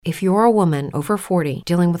If you're a woman over 40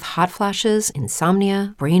 dealing with hot flashes,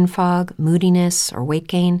 insomnia, brain fog, moodiness, or weight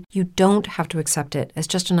gain, you don't have to accept it as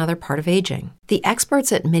just another part of aging. The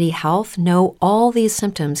experts at MIDI Health know all these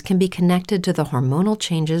symptoms can be connected to the hormonal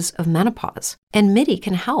changes of menopause. And MIDI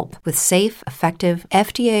can help with safe, effective,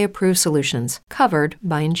 FDA-approved solutions covered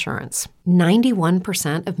by insurance.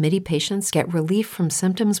 91% of MIDI patients get relief from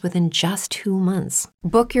symptoms within just 2 months.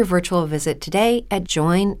 Book your virtual visit today at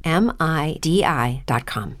joinmidi.com.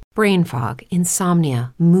 Brain fog,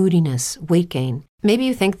 insomnia, moodiness, weight gain. Maybe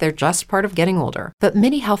you think they're just part of getting older, but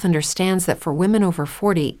MIDI Health understands that for women over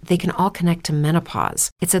 40, they can all connect to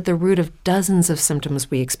menopause. It's at the root of dozens of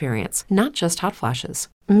symptoms we experience, not just hot flashes.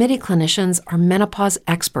 MIDI clinicians are menopause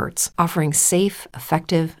experts, offering safe,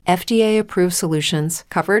 effective, FDA-approved solutions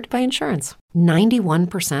covered by insurance.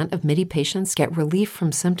 91% of MIDI patients get relief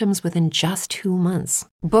from symptoms within just 2 months.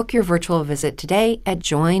 Book your virtual visit today at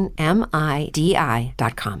joinmidi.com.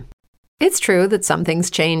 It's true that some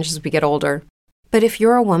things change as we get older. But if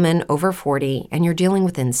you're a woman over 40 and you're dealing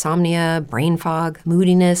with insomnia, brain fog,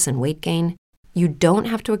 moodiness, and weight gain, you don't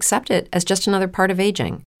have to accept it as just another part of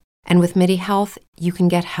aging. And with MIDI Health, you can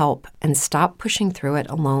get help and stop pushing through it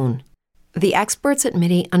alone. The experts at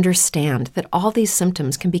MIDI understand that all these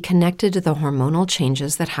symptoms can be connected to the hormonal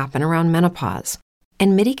changes that happen around menopause,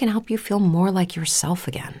 and MIDI can help you feel more like yourself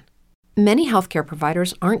again. Many healthcare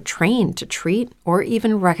providers aren't trained to treat or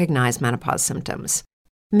even recognize menopause symptoms.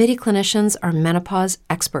 MIDI clinicians are menopause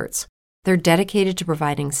experts. They're dedicated to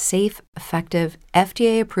providing safe, effective,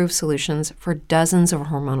 FDA-approved solutions for dozens of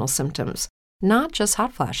hormonal symptoms, not just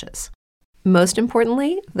hot flashes. Most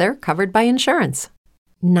importantly, they're covered by insurance.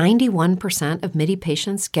 91% of MIDI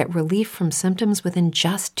patients get relief from symptoms within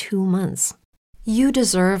just 2 months. You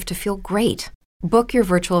deserve to feel great. Book your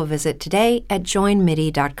virtual visit today at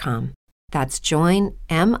joinmidi.com. That's joinmidi.com.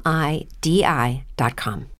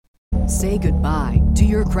 Say goodbye to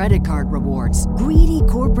your credit card rewards. Greedy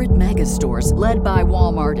corporate mega stores, led by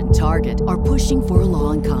Walmart and Target, are pushing for a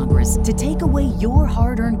law in Congress to take away your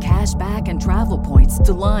hard-earned cash back and travel points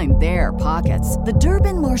to line their pockets. The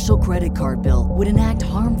Durbin-Marshall credit card bill would enact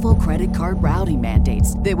harmful credit card routing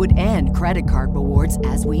mandates that would end credit card rewards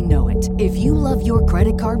as we know it. If you love your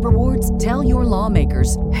credit card rewards, tell your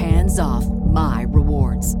lawmakers, hands off my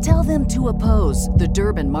rewards. Tell them to oppose the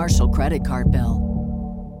Durbin-Marshall credit card bill.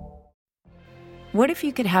 What if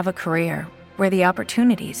you could have a career where the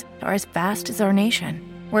opportunities are as vast as our nation,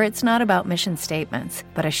 where it's not about mission statements,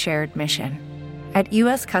 but a shared mission? At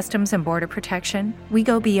U.S. Customs and Border Protection, we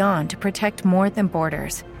go beyond to protect more than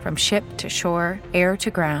borders. From ship to shore, air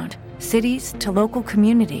to ground, cities to local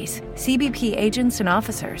communities, CBP agents and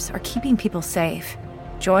officers are keeping people safe.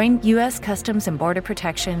 Join U.S. Customs and Border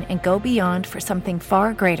Protection and go beyond for something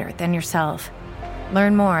far greater than yourself.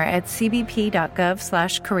 Learn more at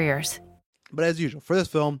cbp.gov/careers. But as usual, for this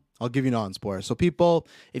film, I'll give you non-spoilers. So people,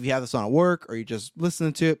 if you have this on at work or you just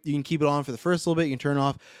listening to it, you can keep it on for the first little bit, you can turn it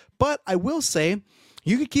off. But I will say,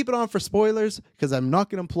 you can keep it on for spoilers, because I'm not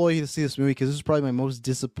going to employ you to see this movie, because this is probably my most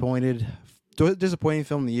disappointing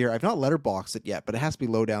film of the year. I've not letterboxed it yet, but it has to be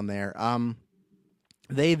low down there.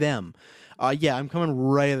 They, them. Yeah, I'm coming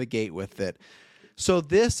right out of the gate with it. So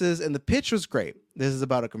this is, and the pitch was great. This is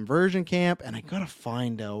about a conversion camp, and I got to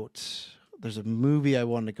find out... There's a movie I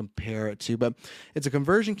wanted to compare it to, but it's a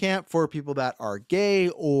conversion camp for people that are gay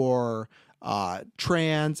or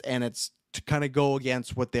trans, and it's to kind of go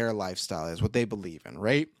against what their lifestyle is, what they believe in,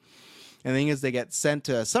 right? And the thing is, they get sent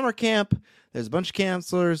to a summer camp. There's a bunch of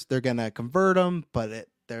counselors. They're going to convert them, but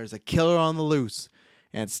there's a killer on the loose,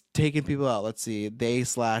 and it's taking people out. Let's see.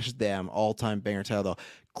 They/them. All-time banger title, though.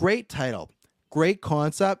 Great title. Great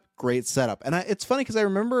concept, great setup. And it's funny because I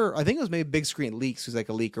remember, I think it was maybe Big Screen Leaks, who's like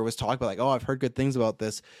a leaker, was talking about like, oh, I've heard good things about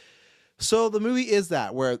this. So the movie is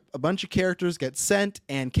that, where a bunch of characters get sent,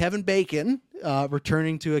 and Kevin Bacon,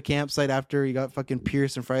 returning to a campsite after he got fucking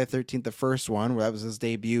pierced in Friday the 13th, the first one, where that was his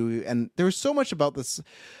debut. And there was so much about this.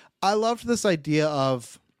 I loved this idea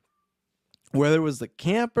of whether it was the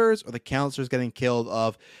campers or the counselors getting killed,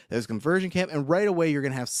 of there's a conversion camp, and right away you're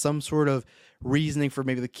going to have some sort of reasoning for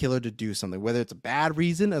maybe the killer to do something, whether it's a bad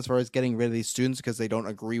reason as far as getting rid of these students because they don't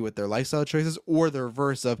agree with their lifestyle choices, or the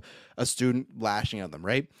reverse of a student lashing at them,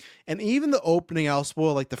 right? And even the opening, I'll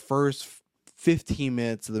spoil like the first 15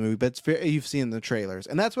 minutes of the movie, but it's fair, you've seen the trailers,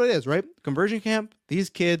 and that's what it is, right? Conversion camp,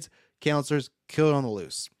 these kids, counselors, killed on the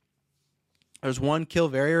loose. There's one kill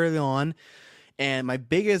very early on, and my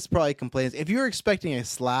biggest probably complaint is, if you're expecting a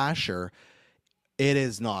slasher, it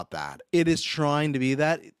is not that. It is trying to be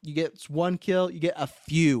that. You get one kill, you get a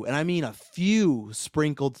few, and I mean a few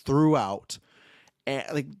sprinkled throughout,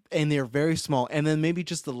 and they're very small, and then maybe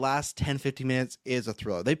just the last 10-15 minutes is a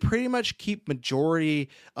thriller. They pretty much keep majority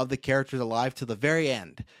of the characters alive to the very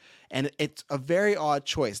end, and it's a very odd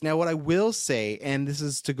choice. Now what I will say, and this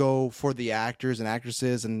is to go for the actors and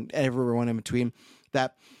actresses and everyone in between,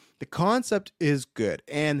 that the concept is good,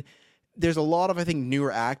 and there's a lot of, I think,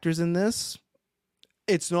 newer actors in this.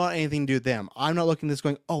 It's not anything to do with them. I'm not looking at this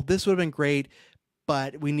going, oh, this would have been great,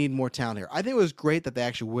 but we need more talent here. I think it was great that they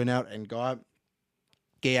actually went out and got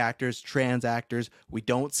gay actors, trans actors. We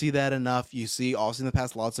don't see that enough. You see, also in the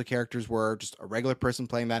past, lots of characters were just a regular person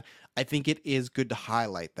playing that. I think it is good to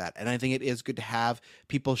highlight that. And I think it is good to have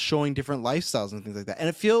people showing different lifestyles and things like that. And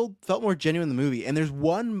it felt more genuine in the movie. And there's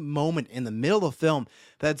one moment in the middle of the film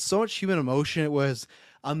that had so much human emotion. It was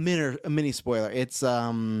a mini spoiler. It's,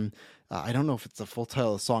 I don't know if it's the full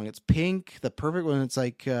title of the song. It's Pink, the perfect one. It's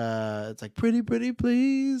like pretty, pretty,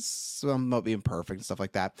 please. So I'm not being perfect and stuff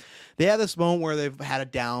like that. They have this moment where they've had a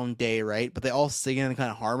down day, right? But they all sing and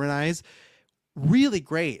kind of harmonize. Really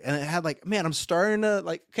great. And it had like, man, I'm starting to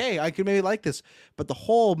like, okay, I could maybe like this. But the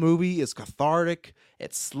whole movie is cathartic.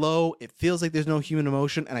 It's slow. It feels like there's no human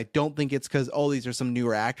emotion. And I don't think it's because, oh, these are some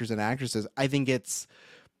newer actors and actresses. I think it's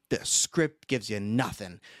the script gives you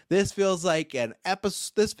nothing. This feels like an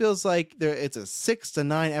episode. This feels like it's a 6 to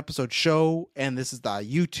 9 episode show, and this is the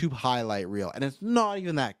YouTube highlight reel, and it's not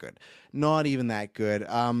even that good. Not even that good.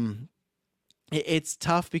 It's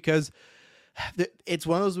tough because it's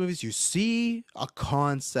one of those movies you see a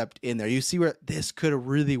concept in there. You see where this could have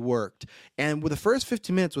really worked, and with the first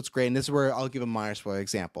 15 minutes, what's great, and this is where I'll give a minor spoiler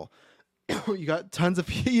example. You saw tons of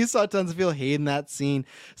people hating that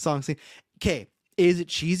song scene. Okay. Is it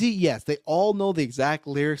cheesy? Yes, they all know the exact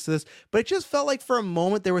lyrics to this, but it just felt like for a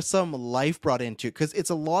moment there was some life brought into it because it's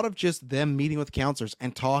a lot of just them meeting with counselors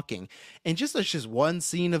and talking, and just there's just one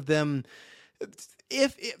scene of them.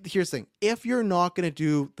 If here's the thing, if you're not going to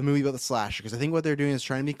do the movie about the slasher, because I think what they're doing is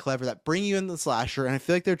trying to be clever, that bring you in the slasher, and I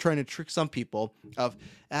feel like they're trying to trick some people of,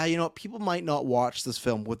 people might not watch this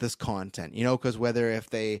film with this content, because whether if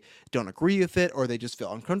they don't agree with it or they just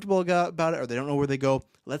feel uncomfortable about it or they don't know where they go,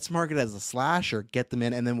 let's market it as a slasher, get them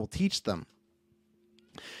in, and then we'll teach them.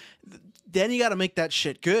 Then you got to make that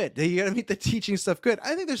shit good. You got to make the teaching stuff good.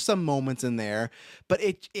 I think there's some moments in there, but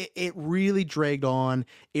it really dragged on.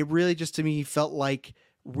 It really just, to me, felt like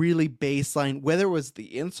really baseline, whether it was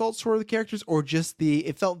the insults for the characters or just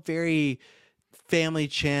it felt very Family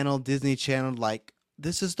Channel, Disney Channel, like,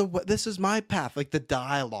 this is my path. Like the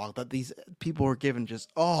dialogue that these people were given,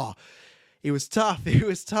 it was tough. It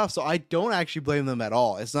was tough. So I don't actually blame them at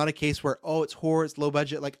all. It's not a case where, it's horror, it's low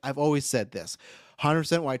budget. Like I've always said this.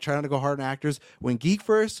 100% why I try not to go hard on actors. When Geek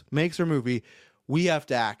First makes a movie, we have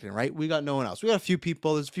to act in it, right? We got no one else. We got a few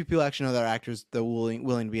people. There's a few people actually know that are actors that are willing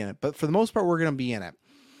to be in it. But for the most part, we're going to be in it.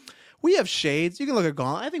 We have shades. You can look at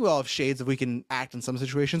Gauntlet. I think we all have shades if we can act in some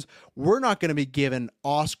situations. We're not going to be given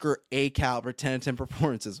Oscar A caliber 10 out of 10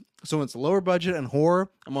 performances. So when it's lower budget and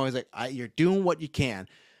horror, I'm always like, you're doing what you can.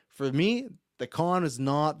 For me, the con is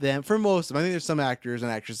not them. For most of them, I think there's some actors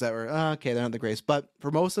and actresses that were, okay, they're not the greatest. But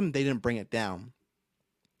for most of them, they didn't bring it down.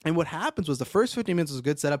 And what happens was the first 15 minutes was a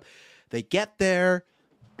good setup. They get there,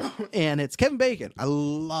 and it's Kevin Bacon. I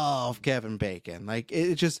love Kevin Bacon. Like,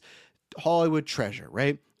 it's just Hollywood treasure,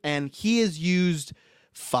 right? And he is used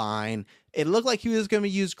fine. It looked like he was going to be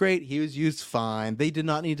used great. He was used fine. They did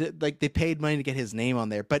not need to, they paid money to get his name on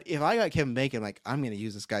there. But if I got Kevin Bacon, I'm going to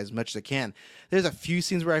use this guy as much as I can. There's a few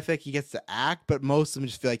scenes where I feel like he gets to act, but most of them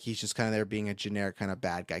just feel like he's just kind of there being a generic kind of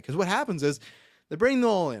bad guy. Because what happens is they bring them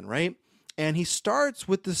all in, right? And he starts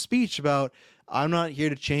with the speech about, I'm not here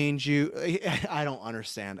to change you. I don't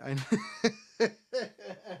understand.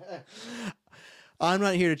 I'm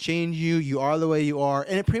not here to change you. You are the way you are.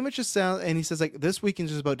 And it pretty much just sounds, and he says like, this weekend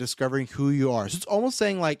is just about discovering who you are. So it's almost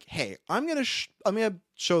saying like, hey, I'm going to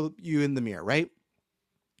show you in the mirror, right?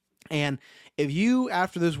 And if you,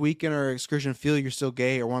 after this weekend or excursion, feel you're still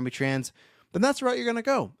gay or want to be trans, then that's the route you're going to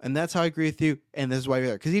go. And that's how I agree with you. And this is why you're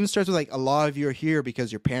there. Because it even starts with like, a lot of you are here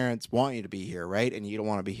because your parents want you to be here, right? And you don't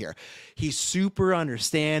want to be here. He's super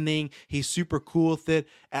understanding. He's super cool with it.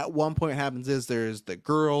 At one point what happens is there's the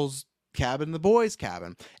girls' cabin and the boys'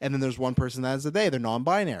 cabin. And then there's one person that is they're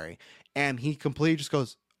non-binary. And he completely just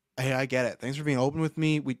goes, hey, I get it. Thanks for being open with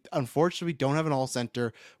me. We unfortunately don't have an all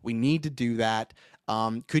center. We need to do that.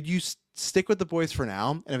 Could you stick with the boys for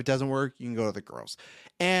now? And if it doesn't work, you can go to the girls.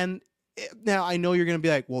 And now I know you're going to be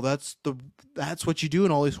like, well, that's what you do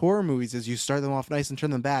in all these horror movies is you start them off nice and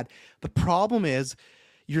turn them bad. The problem is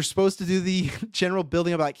you're supposed to do the general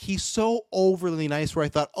building of like, he's so overly nice, where I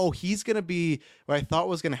thought, oh, he's going to be, what I thought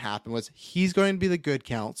was going to happen was he's going to be the good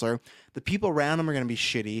counselor. The people around him are going to be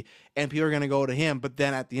shitty and people are going to go to him. But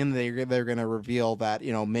then at the end of the day, they're going to reveal that,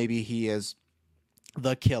 you know, maybe he is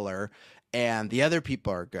the killer and the other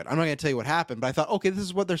people are good. I'm not going to tell you what happened, but I thought, okay, this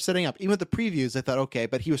is what they're setting up. Even with the previews, I thought, okay,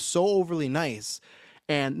 but he was so overly nice,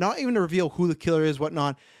 and not even to reveal who the killer is,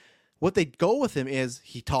 whatnot. What they go with him is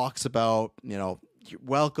he talks about, you know, you're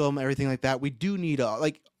welcome, everything like that. We do need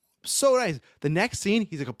so nice. The next scene,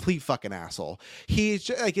 he's a complete fucking asshole. He's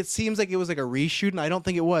just, like, it seems like it was like a reshoot, and I don't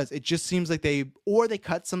think it was. It just seems like they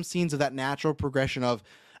cut some scenes of that natural progression of,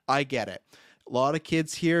 I get it. A lot of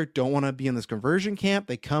kids here don't want to be in this conversion camp.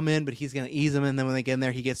 They come in, but he's going to ease them. And then when they get in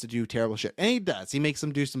there, he gets to do terrible shit. And he does. He makes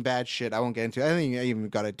them do some bad shit. I won't get into it. I think I even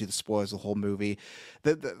got to do the spoilers of the whole movie.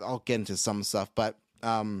 I'll get into some stuff, but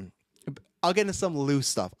I'll get into some loose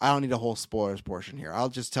stuff. I don't need a whole spoilers portion here. I'll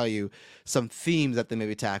just tell you some themes that they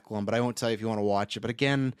maybe tackle on, but I won't tell you if you want to watch it. But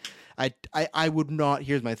again, I would not,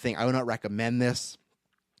 here's my thing. I would not recommend this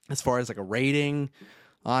as far as like a rating.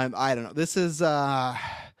 I don't know. This is,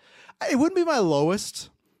 it wouldn't be my lowest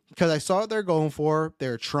because I saw what they're going for.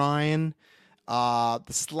 They're trying. The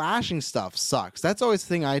slashing stuff sucks. That's always the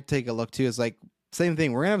thing I take a look to, is like, same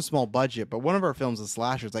thing. We're going to have a small budget, but one of our films is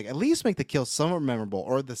slashers. Like, at least make the kill somewhat memorable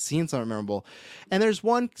or the scene somewhat memorable. And there's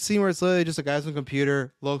one scene where it's literally just a guy's on the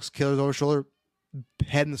computer, looks, killer's over his shoulder,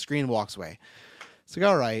 head in the screen, walks away. It's like,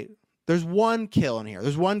 all right. There's one kill in here.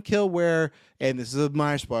 There's one kill where, and this is a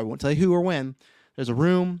minor spoiler, I won't tell you who or when. There's a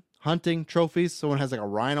room, hunting, trophies. Someone has like a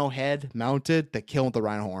rhino head mounted. They kill with the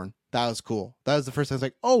rhino horn. That was cool. That was the first time I was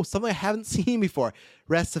like, oh, something I haven't seen before.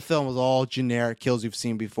 Rest of the film was all generic kills you've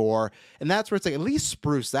seen before. And that's where it's like, at least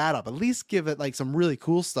spruce that up. At least give it like some really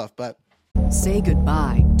cool stuff. But Say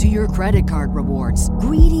goodbye to your credit card rewards.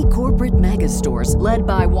 Greedy corporate mega stores, led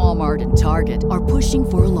by Walmart and Target, are pushing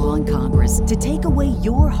for a law in Congress to take away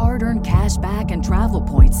your hard-earned cash back and travel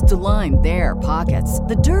points to line their pockets.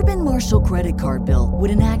 The Durbin-Marshall credit card bill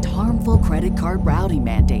would enact harmful credit card routing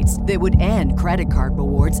mandates that would end credit card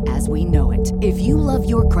rewards as we know it. If you love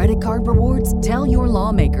your credit card rewards, tell your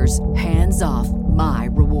lawmakers, hands off my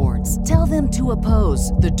rewards. Tell them to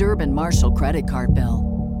oppose the Durbin-Marshall credit card bill.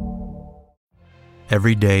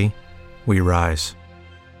 Every day, we rise,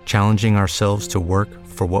 challenging ourselves to work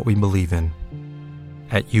for what we believe in.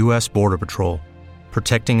 At U.S. Border Patrol,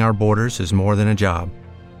 protecting our borders is more than a job.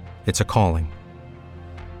 It's a calling.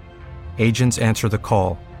 Agents answer the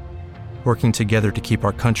call, working together to keep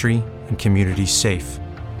our country and communities safe.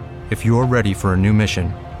 If you're ready for a new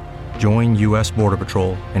mission, join U.S. Border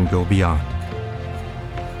Patrol and go beyond.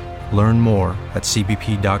 Learn more at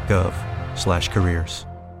cbp.gov/careers.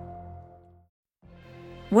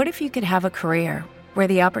 What if you could have a career where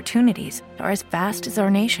the opportunities are as vast as our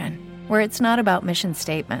nation, where it's not about mission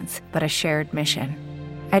statements, but a shared mission?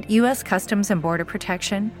 At U.S. Customs and Border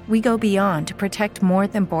Protection, we go beyond to protect more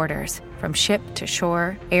than borders. From ship to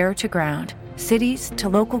shore, air to ground, cities to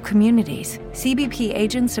local communities, CBP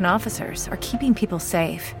agents and officers are keeping people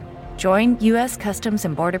safe. Join U.S. Customs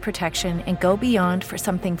and Border Protection and go beyond for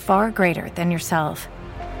something far greater than yourself.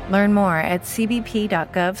 Learn more at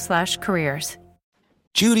cbp.gov/careers.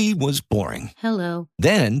 Judy was boring. Hello.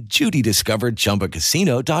 Then Judy discovered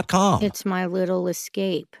ChumbaCasino.com. It's my little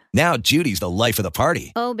escape. Now Judy's the life of the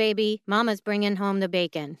party. Oh, baby, mama's bringing home the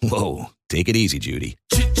bacon. Whoa, take it easy, Judy.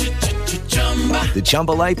 The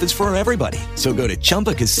Chumba life is for everybody. So go to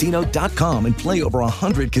ChumbaCasino.com and play over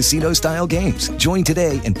 100 casino-style games. Join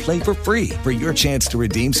today and play for free for your chance to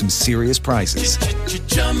redeem some serious prizes.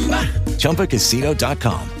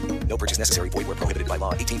 ChumbaCasino.com. No purchase necessary. Void where prohibited by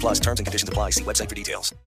law. 18+ terms and conditions apply. See website for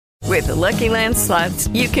details. With the Lucky Land Slots,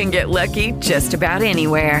 you can get lucky just about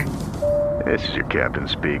anywhere. This is your captain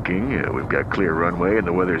speaking. We've got clear runway and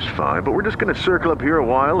the weather's fine, but we're just going to circle up here a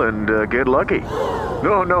while and get lucky.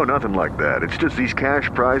 No, nothing like that. It's just these cash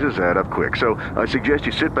prizes add up quick. So I suggest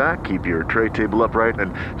you sit back, keep your tray table upright,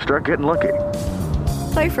 and start getting lucky.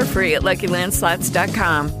 Play for free at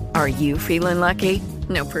LuckyLandSlots.com. Are you feeling lucky?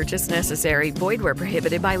 No purchase necessary. Void where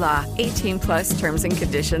prohibited by law. 18+ terms and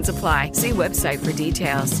conditions apply. See website for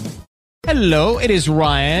details. Hello, it is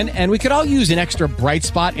Ryan, and we could all use an extra bright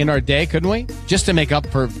spot in our day, couldn't we? Just to make up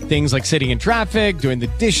for things like sitting in traffic, doing the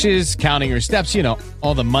dishes, counting your steps, you know,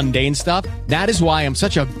 all the mundane stuff. That is why I'm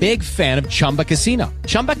such a big fan of Chumba Casino.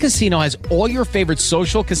 Chumba Casino has all your favorite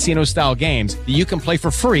social casino-style games that you can play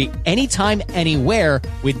for free anytime, anywhere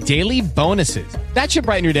with daily bonuses. That should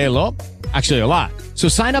brighten your day a little. Actually, a lot. So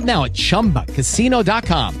sign up now at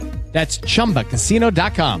ChumbaCasino.com. That's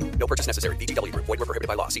ChumbaCasino.com. No purchase necessary. VGW Group. Void where prohibited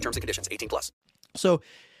by law. See terms and conditions. 18+. So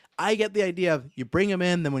I get the idea of you bring him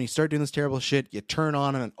in, then when you start doing this terrible shit, you turn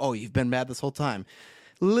on him and, oh, you've been mad this whole time.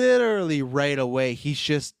 Literally right away, he's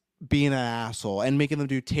just being an asshole and making them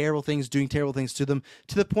do terrible things, doing terrible things to them,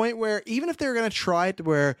 to the point where even if they were going to try it to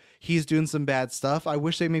where he's doing some bad stuff, I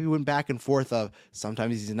wish they maybe went back and forth of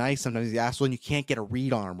sometimes he's nice, sometimes he's an asshole, and you can't get a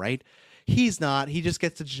read on him, right? He's not. He just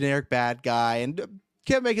gets the generic bad guy, and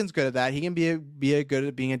Kevin Bacon's good at that. He can be good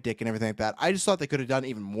at being a dick and everything like that. I just thought they could have done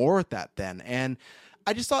even more with that then, and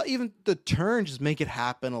I just thought even the turn just make it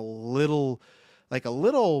happen a little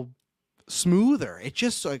smoother. It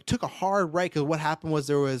just took a hard right, because what happened was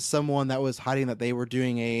there was someone that was hiding that they were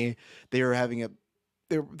transitioning,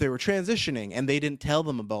 and they didn't tell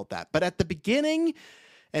them about that. But at the beginning,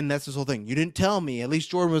 and that's this whole thing, you didn't tell me. At least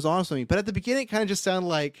Jordan was honest with me. But at the beginning, it kind of just sounded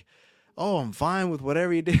like, oh, I'm fine with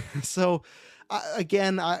whatever you did. So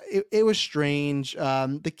it was strange.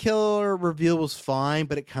 The killer reveal was fine,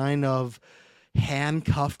 but it kind of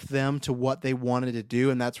handcuffed them to what they wanted to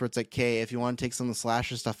do, and that's where it's like, okay, if you want to take some of the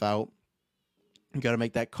slasher stuff out, you got to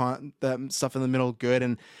make that stuff in the middle good.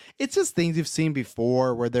 And it's just things you've seen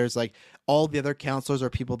before, where there's like all the other counselors are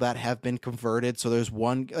people that have been converted. So there's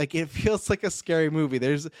one, like, it feels like a scary movie.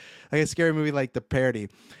 There's like a scary movie like The Parody.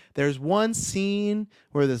 There's one scene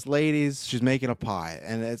where this lady's, she's making a pie,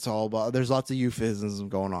 and it's all about, there's lots of euphemisms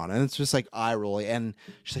going on, and it's just like eye rolling. And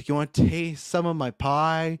she's like, you want to taste some of my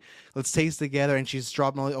pie? Let's taste together. And she's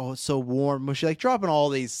dropping all, oh, it's so warm. She's like dropping all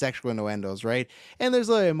these sexual innuendos, right? And there's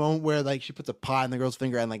like a moment where like she puts a pie in the girl's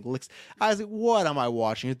finger and like licks. I was like, what am I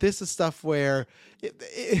watching? This is stuff where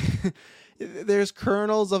there's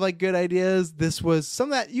kernels of like good ideas. This was some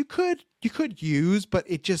that you could use, but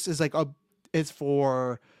it just is like it's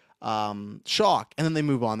for shock, and then they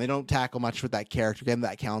move on. They don't tackle much with that character, again,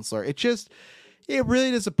 that counselor. It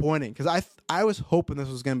really disappointing, because I was hoping this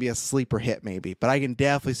was going to be a sleeper hit maybe, but I can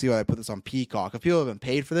definitely see why I put this on Peacock. If people have been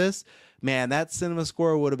paid for this, man, that cinema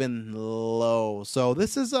score would have been low. So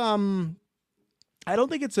this is I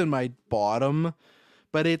don't think it's in my bottom,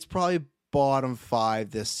 but it's probably bottom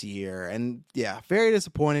 5 this year. And yeah, very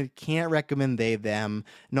disappointed. Can't recommend them.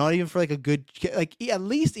 Not even for like a good, like at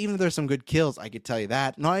least even if there's some good kills, I could tell you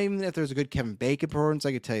that. Not even if there's a good Kevin Bacon performance,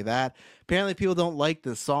 I could tell you that. Apparently people don't like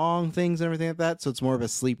the song things and everything like that, so it's more of a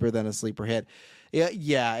sleeper than a sleeper hit.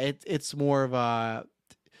 Yeah, it's more of a,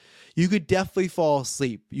 you could definitely fall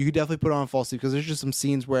asleep. You could definitely put on fall asleep, because there's just some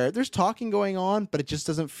scenes where there's talking going on, but it just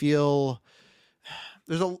doesn't feel,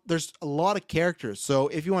 there's a lot of characters. So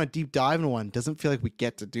if you want to deep dive into one, it doesn't feel like we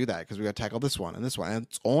get to do that, because we got to tackle this one and this one, and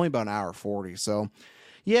it's only about an hour 40. So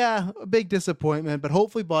yeah, a big disappointment, but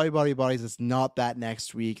hopefully Bodies is not that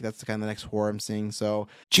next week. That's the kind of the next horror I'm seeing. So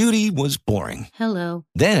Judy was boring. Hello.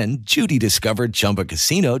 Then Judy discovered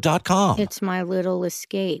ChumbaCasino.com. It's my little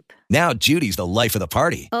escape. Now Judy's the life of the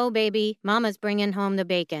party. Oh, baby, mama's bringing home the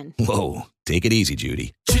bacon. Whoa, take it easy,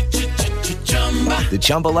 Judy. The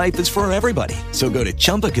Chumba life is for everybody. So go to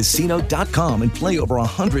ChumbaCasino.com and play over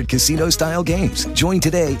 100 casino-style games. Join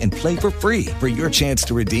today and play for free for your chance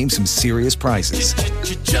to redeem some serious prizes.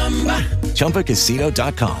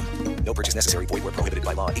 ChumbaCasino.com. No purchase necessary. Void where prohibited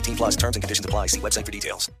by law. 18+ terms and conditions apply. See website for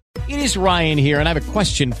details. It is Ryan here, and I have a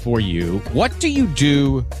question for you. What do you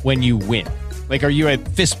do when you win? Like, are you a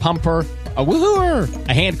fist pumper, a woohooer,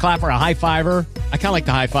 a hand clapper, a high fiver? I kind of like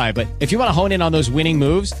the high five, but if you want to hone in on those winning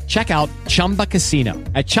moves, check out Chumba Casino.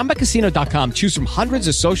 At ChumbaCasino.com, choose from hundreds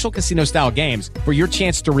of social casino style games for your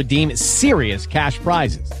chance to redeem serious cash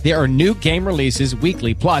prizes. There are new game releases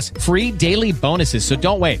weekly, plus free daily bonuses. So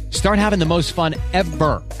don't wait. Start having the most fun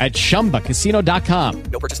ever at ChumbaCasino.com.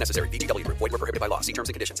 No purchase necessary. VGW. Void where prohibited by law. See terms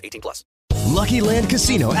and conditions. 18+. Lucky Land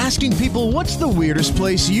Casino, asking people, what's the weirdest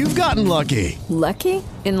place you've gotten lucky? Lucky?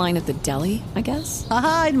 In line at the deli, I guess?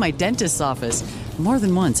 Aha, in my dentist's office. More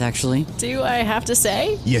than once, actually. Do I have to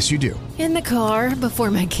say? Yes, you do. In the car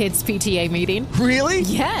before my kids' PTA meeting. Really?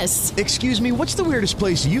 Yes. Excuse me, what's the weirdest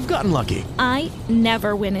place you've gotten lucky? I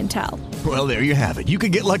never win and tell. Well, there you have it. You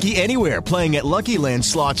can get lucky anywhere, playing at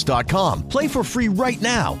LuckyLandSlots.com. Play for free right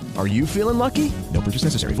now. Are you feeling lucky? No purchase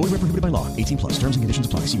necessary. Void where prohibited by law. 18+. Terms and conditions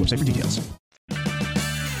apply. See website for details.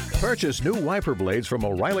 Purchase new wiper blades from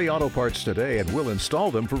O'Reilly Auto Parts today and we'll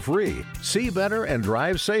install them for free. See better and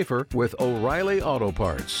drive safer with O'Reilly Auto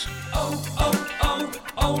Parts.